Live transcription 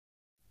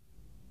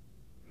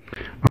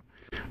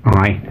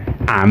I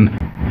am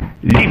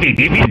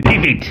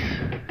livid.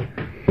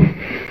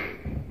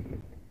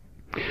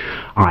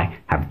 I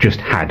have just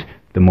had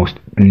the most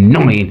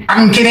annoying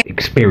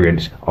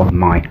experience of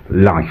my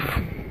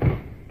life.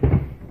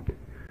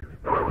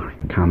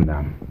 Calm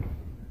down.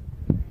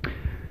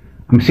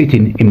 I'm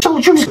sitting in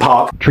Children's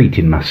Park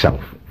treating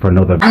myself for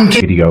another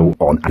video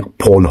on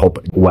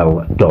Pornhub.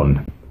 Well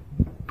done.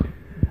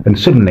 And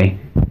suddenly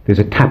there's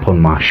a tap on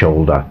my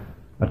shoulder.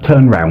 I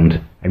turn round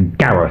and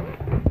Gareth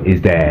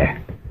is there.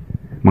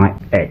 My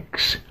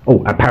ex.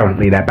 Oh,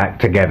 apparently they're back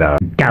together.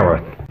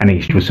 Gareth, and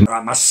he's just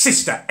my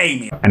sister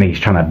Amy, and he's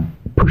trying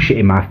to push it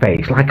in my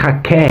face like I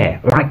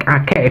care. Like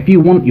I care. If you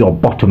want your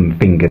bottom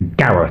finger,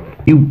 Gareth,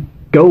 you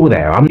go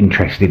there. I'm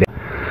interested.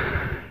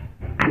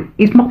 And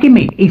he's mocking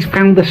me. He's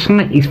found the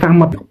site. He's found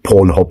my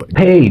Pornhub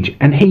page,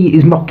 and he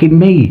is mocking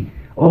me.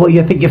 Oh,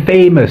 you think you're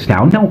famous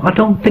now? No, I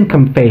don't think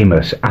I'm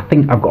famous. I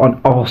think I've got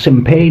an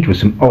awesome page with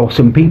some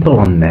awesome people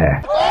on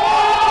there.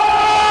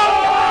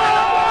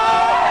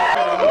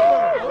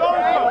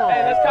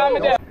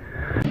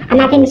 I'm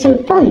having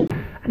some fun.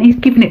 And he's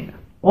giving it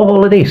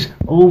all of this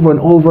over and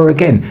over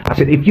again. I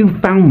said, if you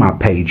found my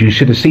page, you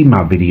should have seen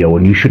my video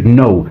and you should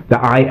know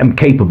that I am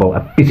capable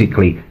of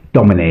physically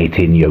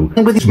dominating you.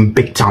 with some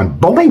big time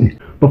bombing.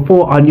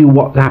 Before I knew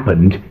what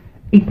happened,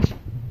 he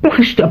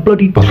splashed a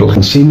bloody bottle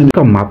of semen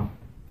on my,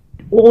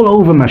 all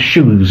over my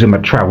shoes and my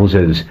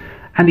trousers.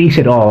 And he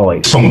said, oh,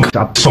 it's sunk.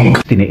 I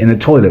sunk in it in the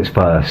toilets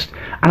first.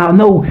 And I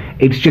know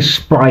it's just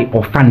Sprite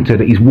or Fanta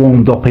that he's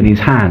warmed up in his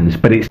hands,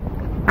 but it's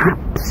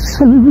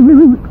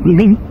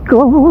absolutely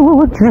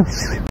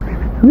gorgeous.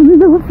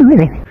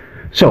 Lovely.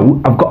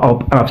 So I've got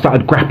up and I've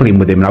started grappling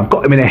with him and I've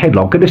got him in a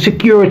headlock and the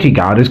security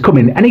guard has come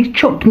in and he's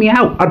chucked me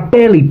out. I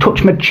barely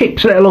touched my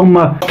chips, let alone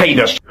my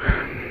penis.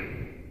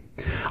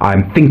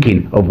 I'm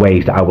thinking of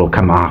ways that I will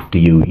come after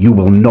you. You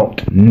will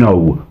not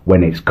know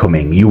when it's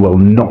coming. You will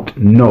not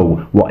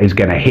know what is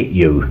going to hit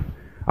you.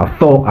 I've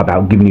thought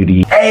about giving you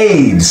the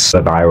AIDS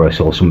virus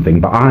or something,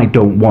 but I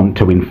don't want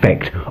to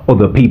infect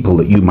other people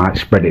that you might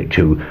spread it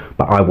to.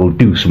 But I will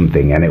do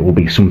something, and it will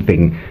be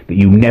something that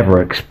you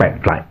never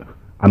expect. Like,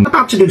 I'm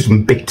about to do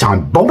some big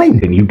time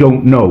bombing, and you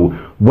don't know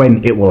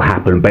when it will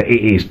happen, but it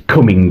is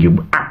coming,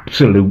 you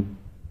absolute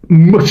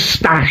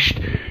mustached,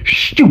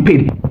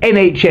 stupid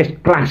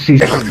NHS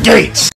glasses.